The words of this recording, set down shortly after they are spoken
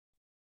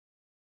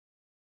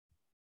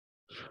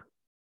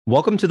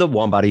Welcome to the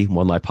One Body,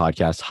 One Life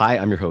podcast. Hi,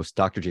 I'm your host,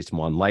 Dr. Jason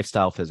Wan,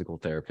 lifestyle physical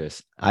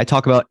therapist. I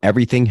talk about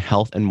everything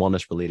health and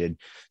wellness related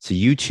so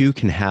you too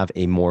can have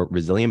a more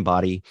resilient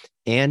body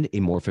and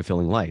a more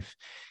fulfilling life.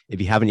 If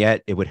you haven't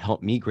yet, it would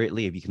help me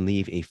greatly if you can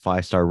leave a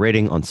 5-star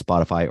rating on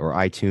Spotify or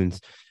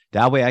iTunes.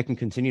 That way I can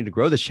continue to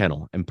grow this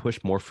channel and push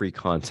more free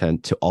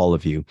content to all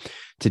of you.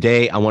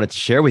 Today, I wanted to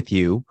share with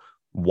you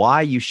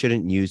why you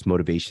shouldn't use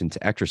motivation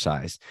to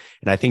exercise.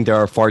 And I think there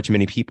are far too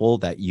many people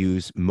that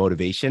use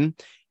motivation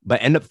but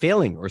end up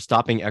failing or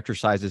stopping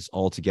exercises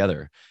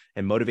altogether.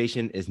 And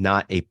motivation is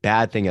not a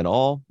bad thing at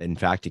all. In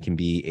fact, it can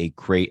be a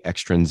great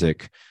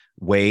extrinsic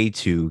way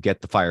to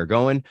get the fire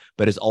going,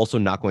 but it's also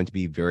not going to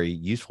be very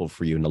useful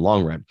for you in the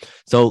long run.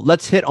 So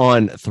let's hit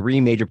on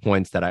three major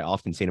points that I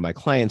often say to my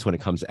clients when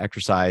it comes to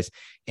exercise.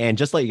 And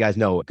just let you guys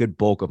know, a good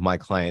bulk of my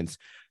clients,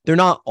 they're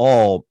not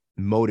all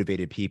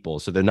motivated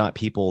people. So they're not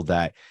people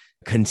that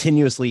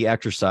continuously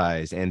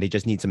exercise and they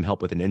just need some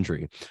help with an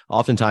injury.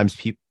 Oftentimes,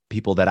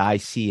 people that I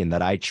see and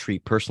that I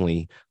treat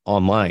personally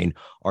online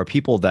are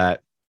people that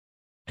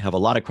have a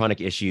lot of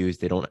chronic issues.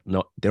 They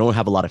don't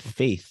have a lot of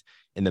faith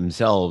in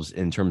themselves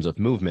in terms of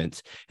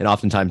movement. And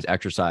oftentimes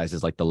exercise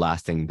is like the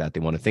last thing that they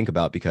want to think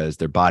about because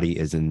their body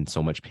is in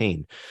so much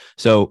pain.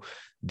 So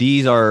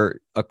these are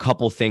a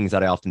couple things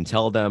that I often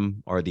tell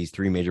them are these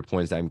three major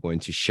points that I'm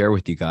going to share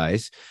with you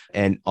guys.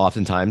 And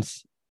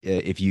oftentimes,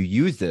 if you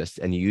use this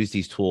and you use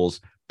these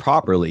tools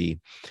properly,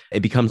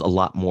 it becomes a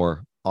lot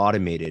more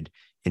automated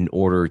in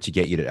order to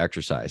get you to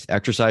exercise.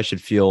 Exercise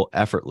should feel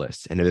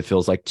effortless. And if it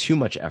feels like too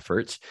much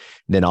effort,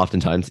 then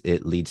oftentimes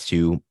it leads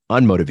to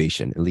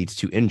unmotivation, it leads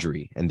to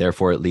injury, and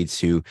therefore it leads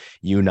to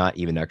you not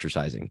even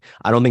exercising.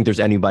 I don't think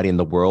there's anybody in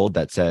the world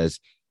that says,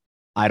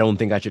 I don't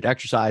think I should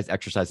exercise.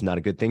 Exercise is not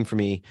a good thing for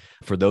me.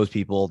 For those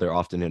people, they're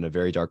often in a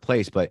very dark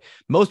place. But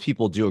most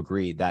people do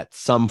agree that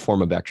some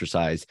form of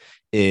exercise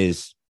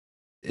is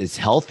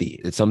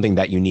healthy. It's something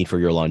that you need for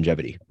your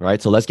longevity,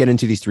 right? So let's get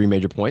into these three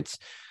major points.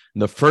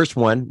 The first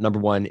one, number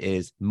one,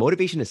 is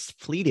motivation is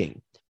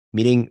fleeting,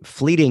 meaning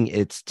fleeting,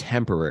 it's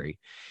temporary.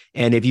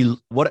 And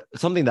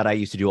something that I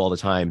used to do all the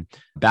time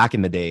back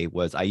in the day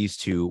was I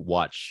used to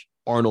watch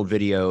Arnold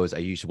videos. I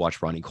used to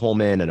watch Ronnie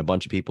Coleman and a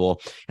bunch of people,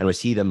 and I would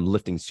see them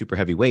lifting super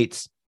heavy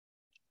weights.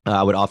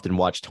 I would often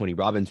watch Tony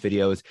Robbins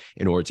videos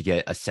in order to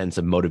get a sense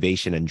of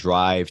motivation and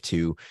drive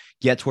to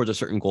get towards a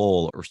certain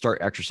goal or start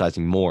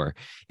exercising more.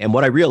 And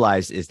what I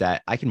realized is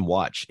that I can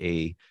watch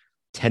a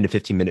 10 to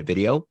 15 minute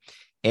video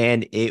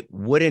and it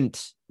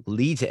wouldn't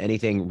lead to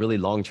anything really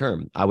long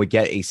term. I would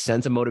get a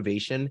sense of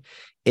motivation.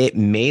 It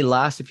may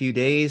last a few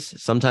days.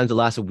 Sometimes it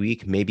lasts a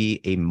week,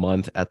 maybe a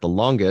month at the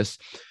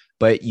longest.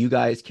 But you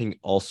guys can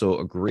also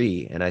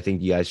agree, and I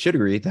think you guys should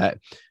agree, that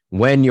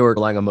when you're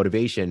relying on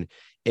motivation,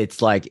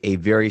 it's like a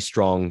very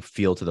strong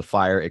feel to the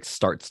fire. It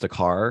starts the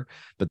car,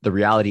 but the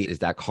reality is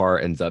that car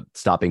ends up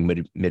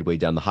stopping midway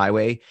down the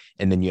highway,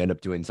 and then you end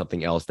up doing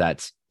something else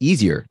that's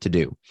easier to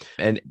do.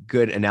 And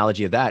good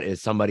analogy of that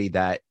is somebody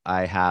that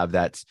I have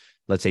that's,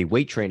 let's say,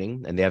 weight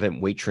training, and they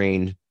haven't weight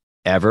trained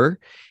ever,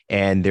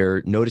 and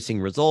they're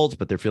noticing results,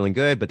 but they're feeling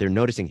good, but they're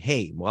noticing,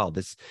 hey, wow,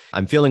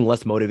 I'm feeling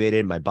less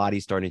motivated. My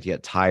body's starting to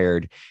get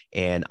tired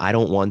and I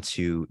don't want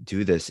to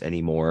do this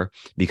anymore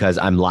because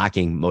I'm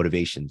lacking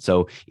motivation.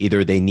 So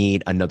either they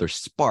need another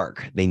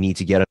spark, they need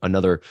to get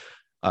another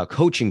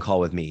coaching call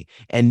with me,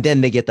 and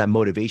then they get that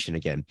motivation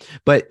again.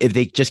 But if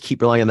they just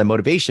keep relying on that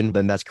motivation,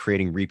 then that's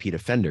creating repeat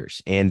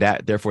offenders, and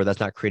therefore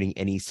that's not creating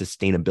any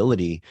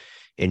sustainability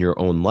in your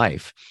own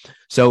life.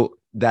 So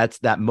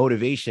that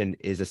motivation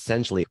is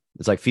essentially,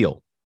 it's like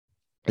fuel.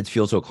 It's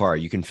fuel to a car.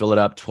 You can fill it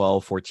up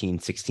 12, 14,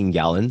 16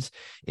 gallons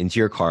into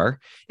your car.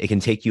 It can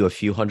take you a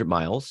few hundred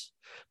miles.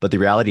 But the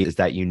reality is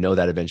that you know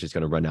that eventually it's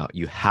going to run out.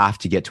 You have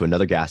to get to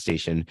another gas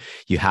station.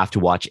 You have to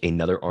watch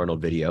another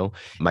Arnold video.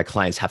 My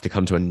clients have to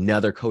come to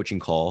another coaching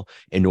call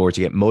in order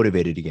to get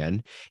motivated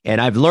again. And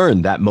I've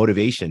learned that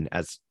motivation,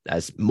 as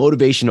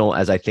motivational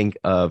as I think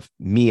of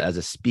me as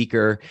a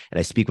speaker, and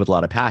I speak with a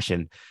lot of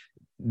passion,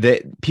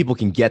 that people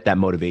can get that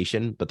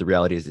motivation, but the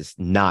reality is it's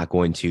not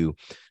going to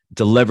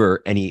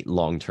deliver any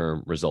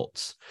long-term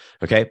results.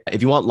 Okay.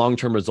 If you want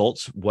long-term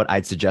results, what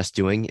I'd suggest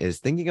doing is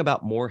thinking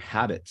about more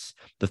habits.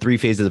 The three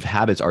phases of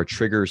habits are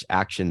triggers,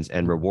 actions,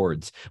 and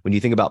rewards. When you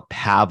think about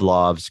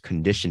Pavlov's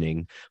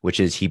conditioning, which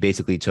is he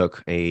basically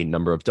took a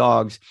number of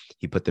dogs,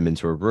 he put them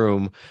into a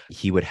room,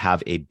 he would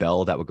have a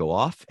bell that would go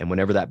off. And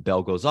whenever that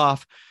bell goes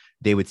off,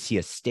 they would see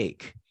a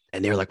steak.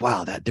 And they're like,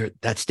 wow,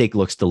 that steak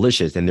looks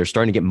delicious. And they're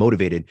starting to get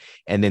motivated.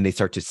 And then they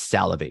start to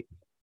salivate.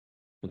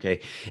 Okay.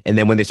 And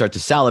then when they start to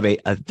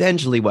salivate,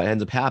 eventually what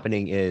ends up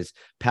happening is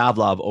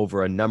Pavlov,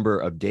 over a number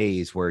of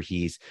days where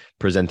he's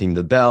presenting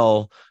the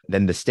bell,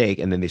 then the steak,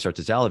 and then they start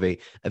to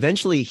salivate,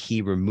 eventually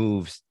he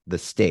removes the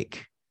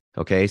steak.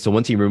 Okay. So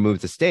once he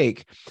removes the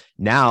steak,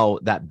 now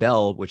that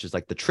bell, which is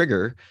like the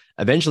trigger,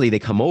 eventually they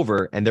come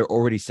over and they're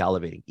already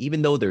salivating,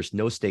 even though there's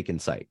no steak in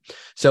sight.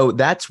 So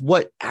that's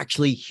what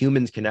actually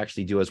humans can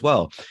actually do as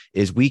well,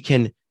 is we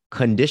can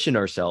condition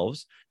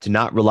ourselves to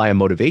not rely on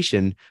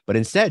motivation, but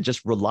instead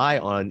just rely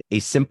on a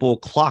simple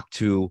clock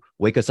to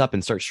wake us up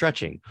and start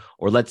stretching.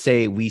 Or let's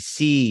say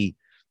I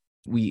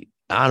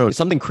don't know,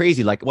 something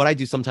crazy. Like what I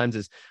do sometimes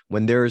is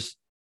when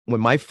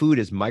my food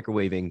is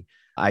microwaving,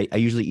 I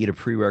usually eat a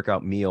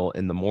pre-workout meal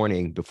in the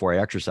morning before I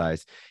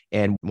exercise.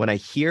 And when I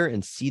hear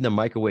and see the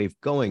microwave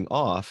going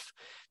off,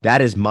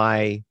 that is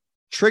my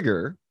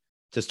trigger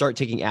to start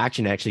taking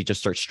action and actually just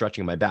start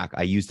stretching my back.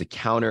 I use the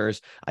counters.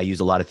 I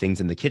use a lot of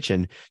things in the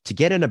kitchen to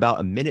get in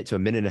about a minute to a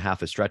minute and a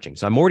half of stretching.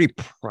 So I'm already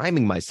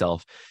priming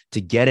myself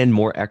to get in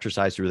more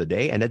exercise through the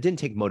day. And that didn't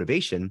take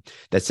motivation.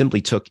 That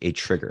simply took a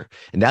trigger.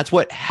 And that's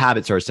what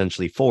habits are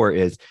essentially for,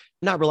 is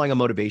not relying on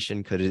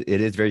motivation, because it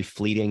is very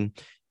fleeting.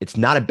 It's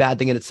not a bad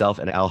thing in itself.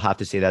 And I'll have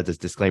to say that as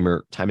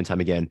disclaimer time and time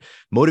again.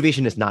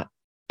 Motivation is not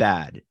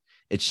bad.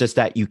 It's just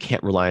that you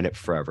can't rely on it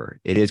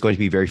forever. It is going to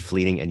be very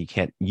fleeting and you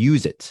can't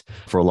use it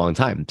for a long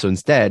time. So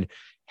instead,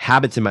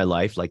 habits in my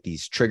life, like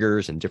these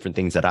triggers and different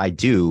things that I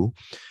do,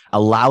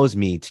 allows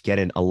me to get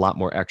in a lot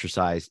more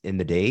exercise in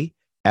the day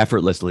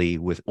effortlessly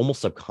with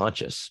almost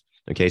subconscious.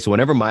 Okay. So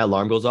whenever my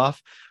alarm goes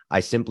off, I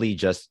simply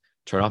just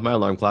turn off my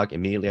alarm clock.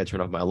 Immediately I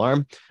turn off my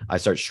alarm. I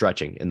start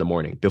stretching in the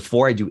morning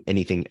before I do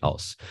anything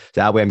else.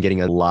 So that way I'm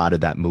getting a lot of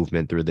that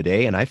movement through the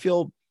day, and I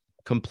feel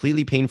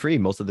completely pain-free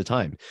most of the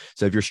time.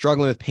 So if you're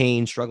struggling with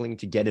pain, struggling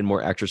to get in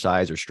more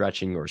exercise or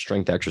stretching or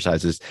strength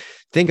exercises,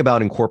 think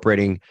about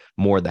incorporating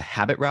more the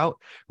habit route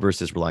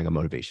versus relying on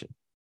motivation.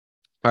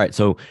 All right.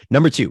 So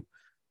number two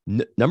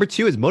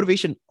is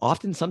motivation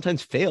often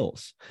sometimes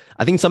fails.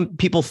 I think some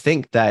people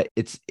think that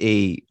it's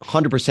a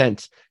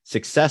 100%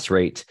 success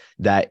rate,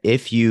 that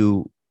if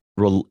you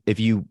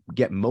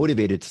get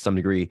motivated to some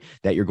degree,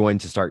 that you're going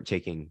to start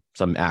taking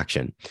some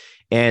action.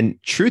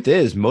 And truth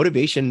is,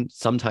 motivation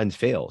sometimes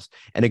fails.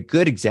 And a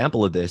good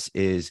example of this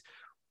is,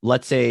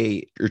 let's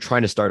say you're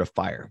trying to start a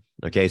fire.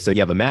 Okay. So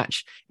you have a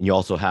match and you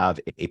also have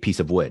a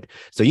piece of wood.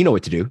 So you know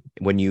what to do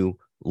when you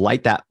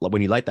light that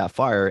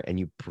fire and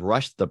you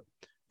brush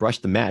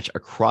the match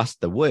across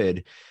the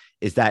wood,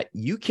 is that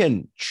you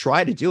can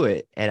try to do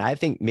it. And I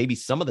think maybe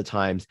some of the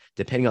times,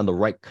 depending on the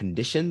right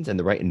conditions and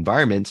the right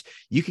environments,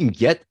 you can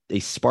get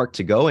a spark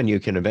to go and you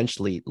can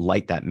eventually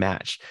light that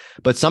match.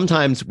 But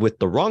sometimes with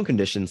the wrong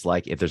conditions,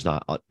 like if there's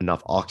not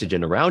enough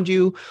oxygen around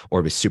you,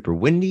 or if it's super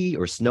windy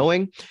or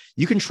snowing,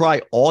 you can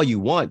try all you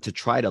want to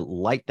try to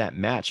light that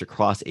match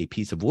across a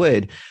piece of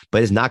wood,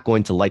 but it's not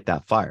going to light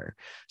that fire.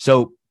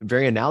 So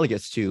very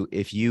analogous to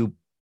if you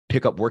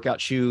pick up workout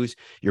shoes,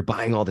 you're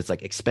buying all this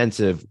like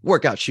expensive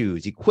workout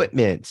shoes,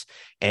 equipment,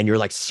 and you're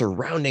like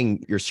trying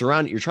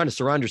to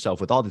surround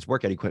yourself with all this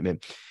workout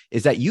equipment,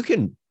 is that you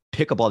can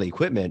pick up all the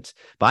equipment.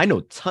 But I know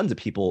tons of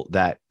people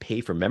that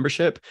pay for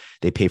membership,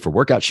 they pay for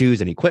workout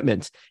shoes and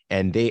equipment,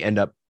 and they end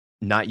up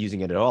not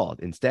using it at all.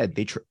 Instead,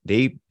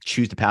 they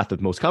choose the path of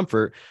most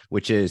comfort,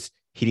 which is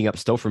heating up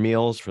Stouffer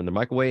meals from the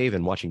microwave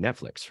and watching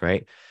Netflix,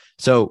 right?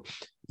 So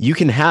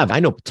I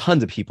know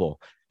tons of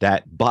people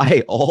that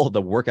buy all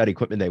the workout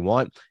equipment they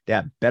want. They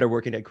have better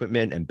working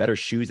equipment and better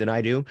shoes than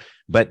I do,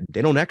 but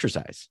they don't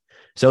exercise.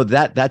 So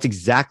that's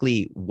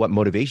exactly what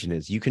motivation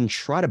is. You can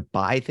try to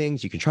buy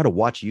things, you can try to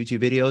watch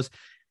YouTube videos.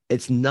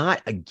 It's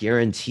not a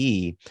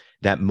guarantee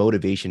that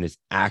motivation is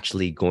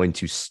actually going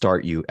to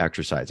start you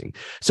exercising.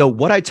 So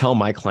what I tell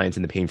my clients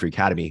in the Pain Free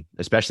Academy,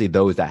 especially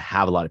those that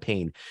have a lot of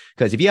pain,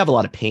 because if you have a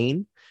lot of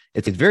pain,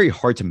 it's very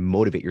hard to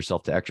motivate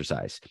yourself to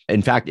exercise.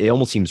 In fact, it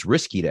almost seems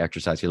risky to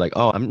exercise. You're like,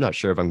 oh, I'm not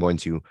sure if I'm going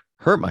to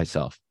hurt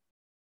myself.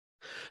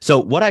 So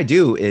what I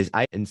do is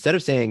instead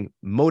of saying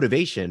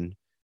motivation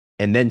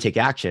and then take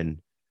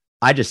action,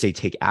 I just say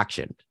take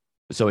action.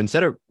 So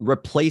instead of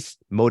replace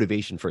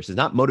motivation first, it's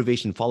not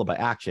motivation followed by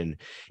action.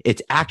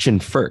 It's action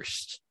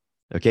first.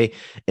 Okay.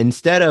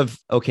 Instead of,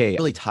 okay, I'm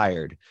really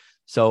tired,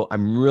 so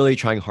I'm really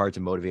trying hard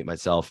to motivate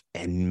myself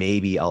and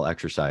maybe I'll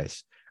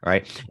exercise. All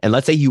right. And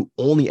let's say you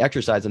only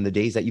exercise on the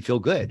days that you feel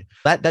good.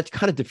 That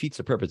kind of defeats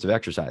the purpose of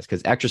exercise,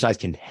 because exercise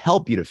can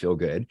help you to feel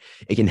good.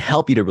 It can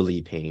help you to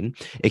relieve pain.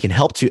 It can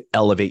help to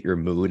elevate your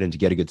mood and to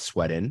get a good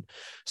sweat in.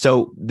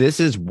 So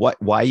this is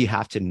why you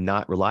have to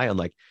not rely on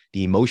like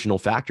the emotional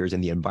factors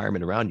and the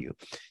environment around you.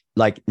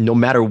 Like no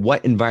matter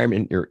what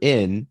environment you're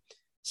in,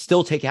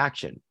 still take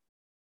action.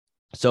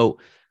 So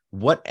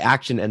what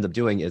action ends up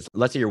doing is,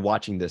 let's say you're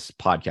watching this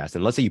podcast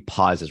and let's say you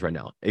pause this right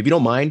now. If you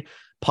don't mind,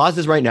 pause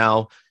this right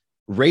now.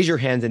 Raise your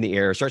hands in the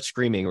air, start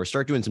screaming, or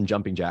start doing some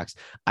jumping jacks.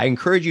 I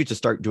encourage you to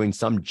start doing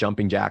some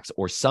jumping jacks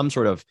or some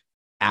sort of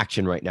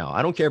action right now.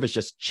 I don't care if it's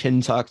just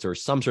chin tucks or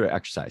some sort of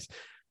exercise.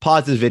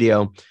 Pause this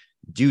video,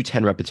 do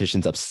 10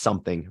 repetitions of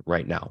something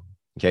right now.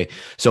 Okay.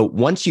 So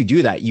once you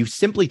do that, you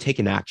simply take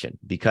an action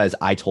because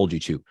I told you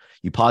to.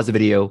 You pause the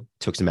video,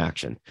 took some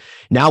action.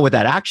 Now with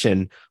that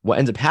action, what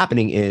ends up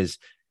happening is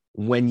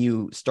when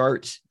you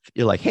start,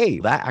 you're like, hey,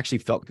 that actually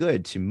felt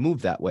good to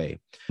move that way.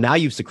 Now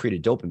you've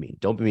secreted dopamine.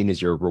 Dopamine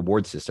is your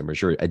reward system or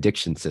your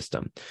addiction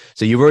system.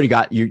 So you're already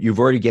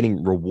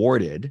getting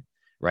rewarded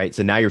right?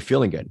 So now you're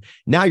feeling good.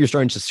 Now you're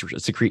starting to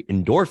secrete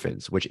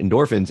endorphins, which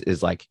endorphins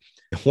is like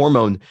a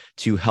hormone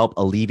to help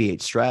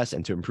alleviate stress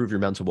and to improve your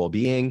mental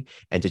well-being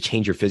and to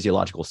change your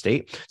physiological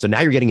state. So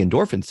now you're getting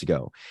endorphins to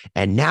go.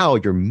 And now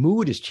your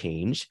mood is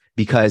changed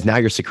because now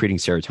you're secreting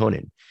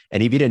serotonin.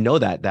 And if you didn't know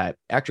that, that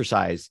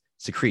exercise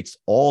secretes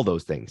all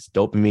those things: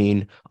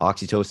 dopamine,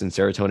 oxytocin,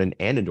 serotonin,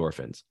 and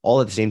endorphins all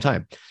at the same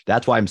time.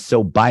 That's why I'm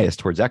so biased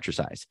towards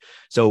exercise.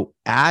 So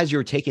as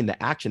you're taking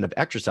the action of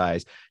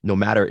exercise, no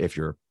matter if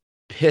you're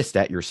pissed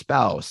at your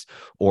spouse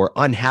or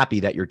unhappy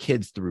that your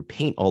kids threw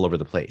paint all over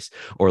the place,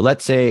 or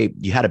let's say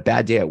you had a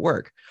bad day at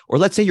work, or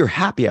let's say you're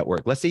happy at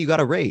work, let's say you got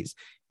a raise,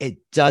 it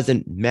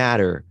doesn't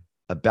matter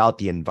about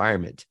the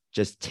environment.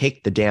 Just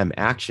take the damn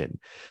action.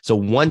 So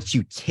once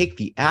you take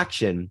the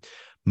action,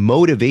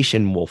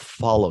 motivation will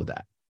follow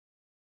that.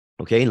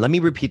 Okay, let me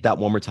repeat that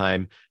one more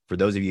time for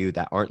those of you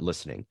that aren't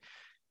listening.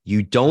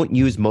 You don't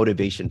use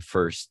motivation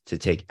first to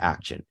take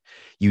action.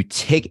 You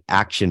take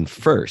action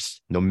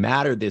first, no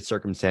matter the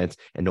circumstance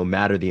and no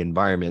matter the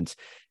environment.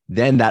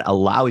 Then that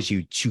allows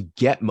you to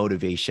get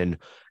motivation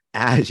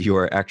as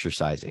you're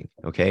exercising.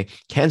 Okay,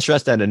 can't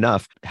stress that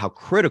enough, how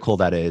critical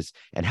that is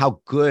and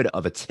how good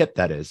of a tip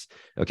that is.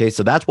 Okay,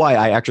 so that's why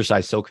I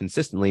exercise so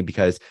consistently,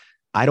 because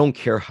I don't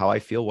care how I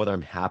feel, whether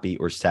I'm happy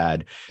or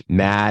sad,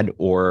 mad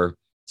or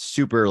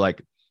super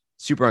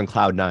on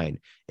cloud nine.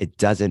 It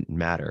doesn't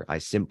matter. I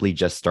simply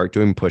just start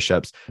doing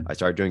push-ups. I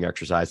start doing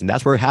exercise. And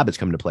that's where habits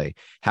come into play.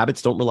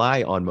 Habits don't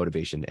rely on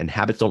motivation and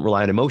habits don't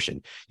rely on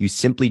emotion. You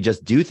simply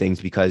just do things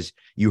because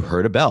you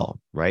heard a bell,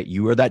 right?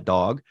 You are that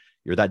dog.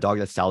 You're that dog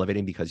that's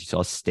salivating because you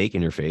saw a steak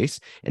in your face.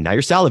 And now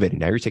you're salivating.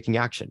 Now you're taking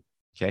action.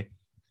 Okay.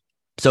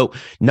 So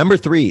number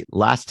 3,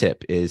 last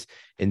tip is,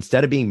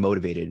 instead of being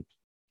motivated,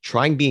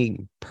 trying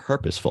being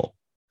purposeful.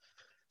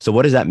 So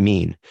what does that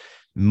mean?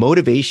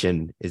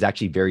 Motivation is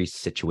actually very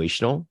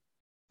situational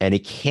and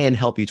it can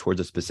help you towards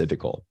a specific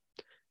goal.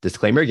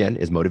 Disclaimer again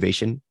is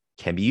motivation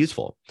can be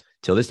useful.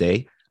 Till this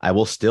day, I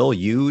will still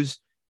use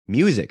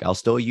music. I'll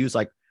still use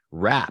like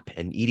rap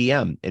and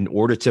EDM in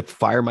order to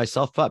fire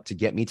myself up to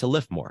get me to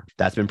lift more.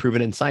 That's been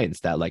proven in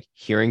science that like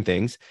hearing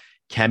things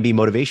can be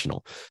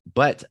motivational.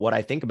 But what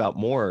I think about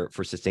more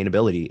for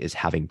sustainability is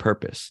having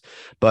purpose.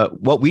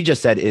 But what we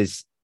just said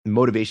is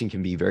motivation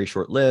can be very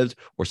short-lived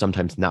or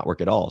sometimes not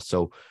work at all.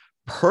 So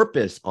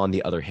purpose, on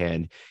the other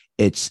hand,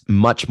 it's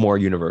much more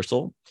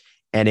universal.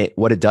 And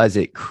what it does,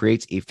 it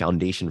creates a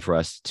foundation for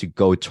us to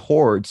go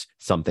towards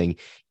something,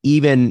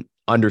 even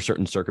under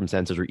certain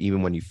circumstances or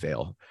even when you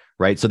fail,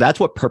 right? So that's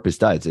what purpose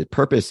does.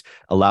 Purpose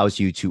allows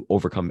you to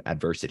overcome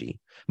adversity.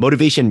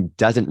 Motivation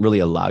doesn't really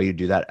allow you to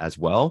do that as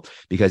well,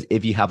 because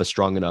if you have a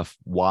strong enough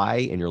why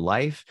in your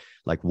life,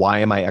 like why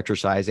am I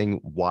exercising?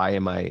 Why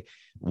am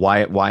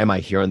I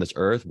here on this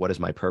earth? What is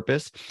my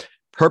purpose?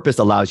 Purpose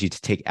allows you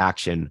to take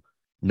action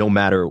no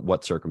matter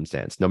what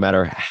circumstance, no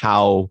matter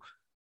how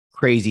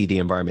crazy the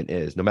environment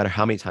is, no matter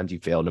how many times you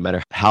fail, no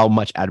matter how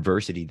much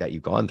adversity that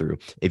you've gone through.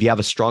 If you have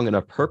a strong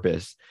enough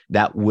purpose,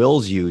 that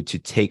wills you to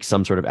take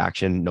some sort of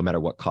action, no matter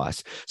what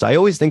cost. So I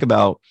always think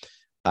about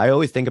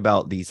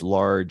these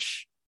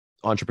large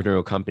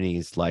entrepreneurial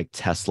companies like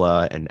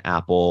Tesla and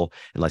Apple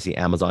and let's see,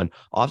 Amazon.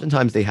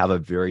 Oftentimes they have a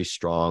very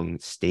strong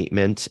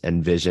statement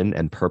and vision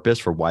and purpose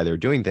for why they're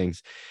doing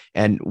things.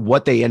 And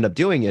what they end up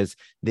doing is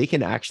they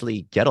can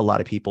actually get a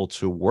lot of people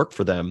to work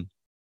for them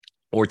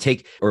or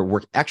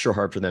work extra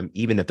hard for them,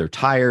 even if they're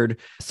tired.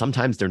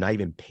 Sometimes they're not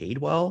even paid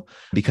well,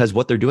 because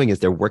what they're doing is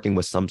they're working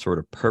with some sort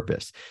of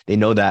purpose. They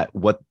know that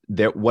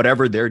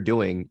whatever they're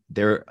doing,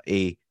 they're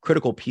a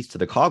critical piece to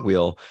the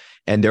cogwheel,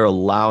 and they're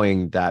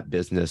allowing that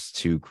business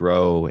to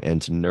grow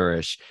and to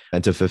nourish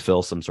and to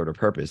fulfill some sort of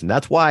purpose. And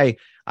that's why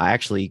I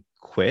actually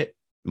quit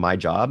my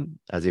job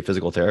as a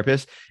physical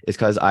therapist, is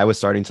because I was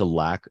starting to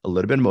lack a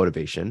little bit of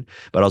motivation,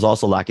 but I was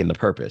also lacking the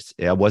purpose.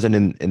 I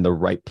wasn't in the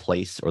right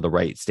place or the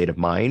right state of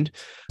mind.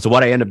 So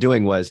what I ended up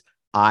doing was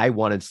I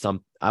wanted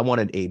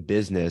a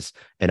business,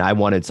 and I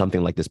wanted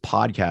something like this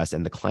podcast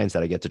and the clients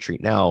that I get to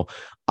treat now.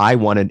 I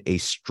wanted a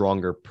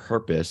stronger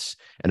purpose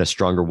and a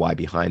stronger why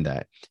behind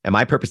that. And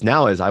my purpose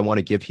now is I want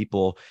to give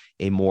people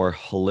a more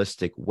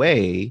holistic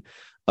way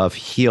of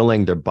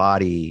healing their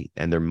body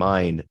and their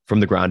mind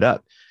from the ground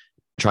up.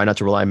 Try not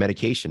to rely on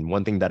medication.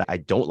 One thing that I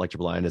don't like to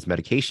rely on is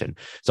medication.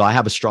 So I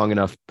have a strong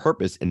enough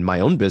purpose in my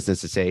own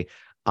business to say,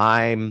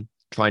 I'm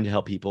trying to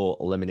help people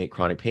eliminate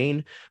chronic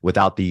pain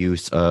without the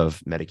use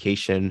of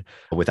medication,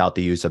 without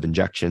the use of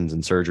injections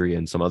and surgery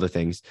and some other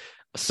things.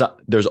 So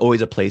there's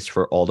always a place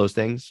for all those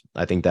things.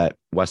 I think that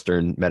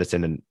Western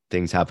medicine and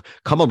things have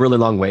come a really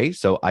long way.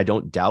 So I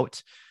don't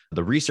doubt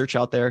the research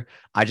out there.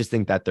 I just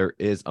think that there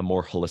is a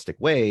more holistic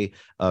way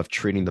of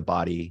treating the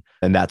body.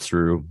 And that's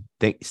through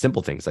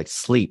simple things like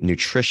sleep,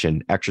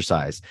 nutrition,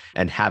 exercise,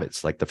 and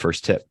habits, like the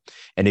first tip.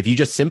 And if you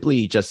just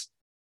simply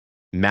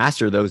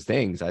master those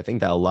things, I think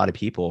that a lot of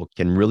people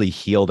can really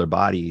heal their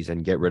bodies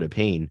and get rid of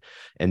pain.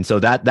 And so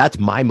that's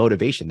my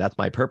motivation. That's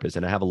my purpose.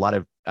 And I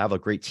have a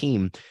great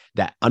team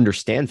that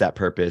understands that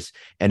purpose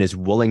and is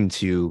willing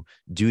to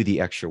do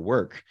the extra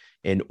work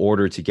in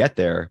order to get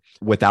there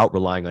without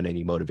relying on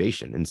any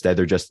motivation. Instead,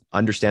 they're just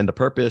understand the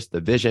purpose,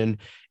 the vision,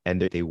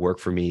 and they work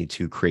for me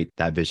to create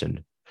that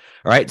vision.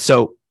 All right.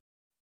 So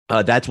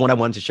that's what I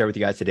wanted to share with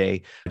you guys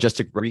today. Just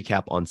to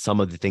recap on some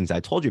of the things I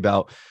told you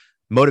about.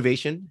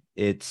 Motivation,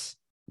 it's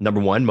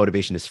number one,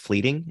 motivation is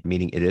fleeting,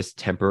 meaning it is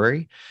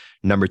temporary.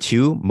 Number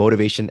two,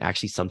 motivation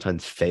actually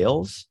sometimes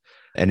fails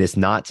and is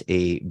not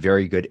a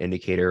very good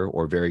indicator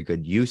or very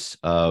good use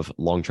of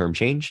long-term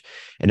change.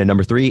 And then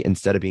number three,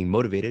 instead of being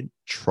motivated,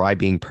 try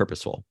being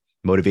purposeful.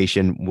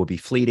 Motivation will be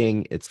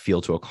fleeting. It's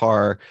fuel to a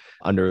car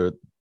under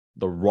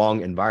the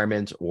wrong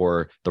environment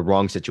or the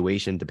wrong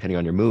situation, depending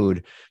on your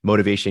mood.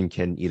 Motivation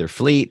can either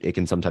fleet, it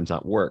can sometimes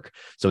not work.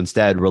 So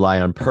instead,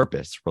 rely on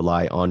purpose,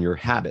 rely on your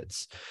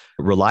habits,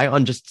 rely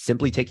on just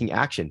simply taking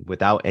action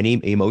without any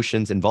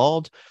emotions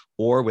involved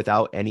or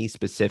without any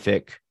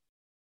specific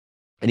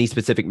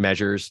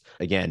measures.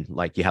 Again,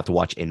 like you have to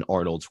watch an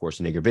Arnold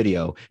Schwarzenegger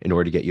video in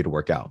order to get you to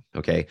work out.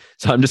 Okay.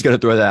 So I'm just going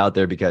to throw that out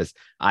there because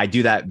I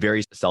do that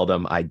very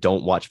seldom. I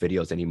don't watch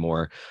videos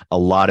anymore. A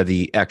lot of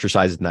the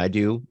exercises that I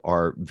do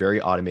are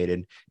very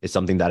automated. It's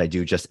something that I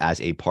do just as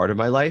a part of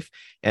my life.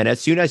 And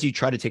as soon as you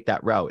try to take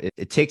that route,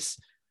 it takes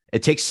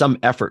some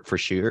effort for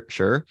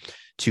sure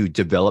to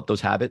develop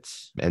those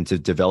habits and to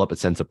develop a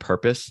sense of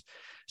purpose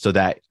so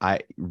that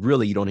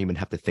you don't even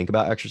have to think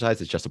about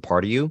exercise. It's just a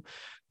part of you.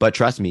 But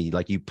trust me,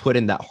 like you put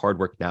in that hard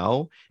work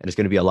now and it's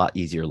going to be a lot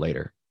easier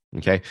later.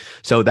 Okay.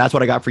 So that's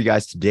what I got for you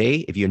guys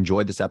today. If you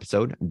enjoyed this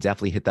episode,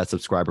 definitely hit that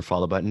subscribe or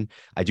follow button.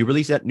 I do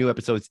release new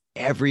episodes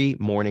every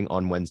morning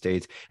on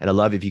Wednesdays. And I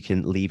love if you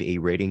can leave a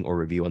rating or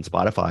review on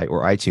Spotify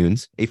or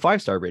iTunes, a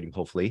 5-star rating,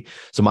 hopefully.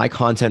 So my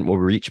content will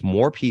reach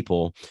more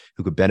people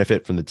who could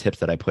benefit from the tips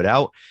that I put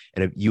out.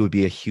 And you would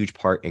be a huge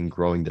part in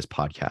growing this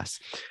podcast.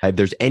 If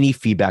there's any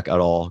feedback at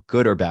all,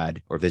 good or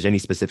bad, or if there's any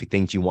specific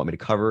things you want me to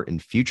cover in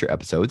future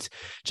episodes,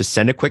 just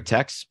send a quick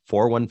text,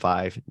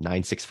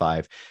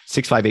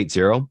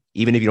 415-965-6580.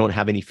 Even if you don't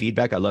have any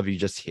feedback, I love you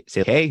just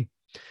say, hey,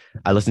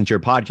 I listened to your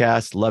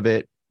podcast, love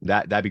it.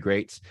 That'd be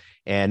great.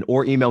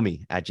 Or email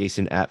me at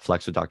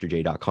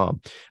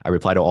jason@flexwithdrj.com. I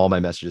reply to all my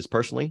messages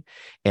personally.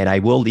 And I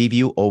will leave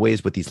you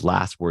always with these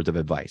last words of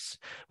advice.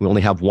 We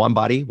only have one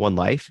body, one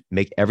life.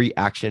 Make every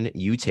action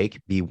you take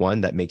be one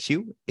that makes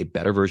you a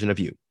better version of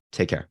you.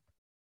 Take care.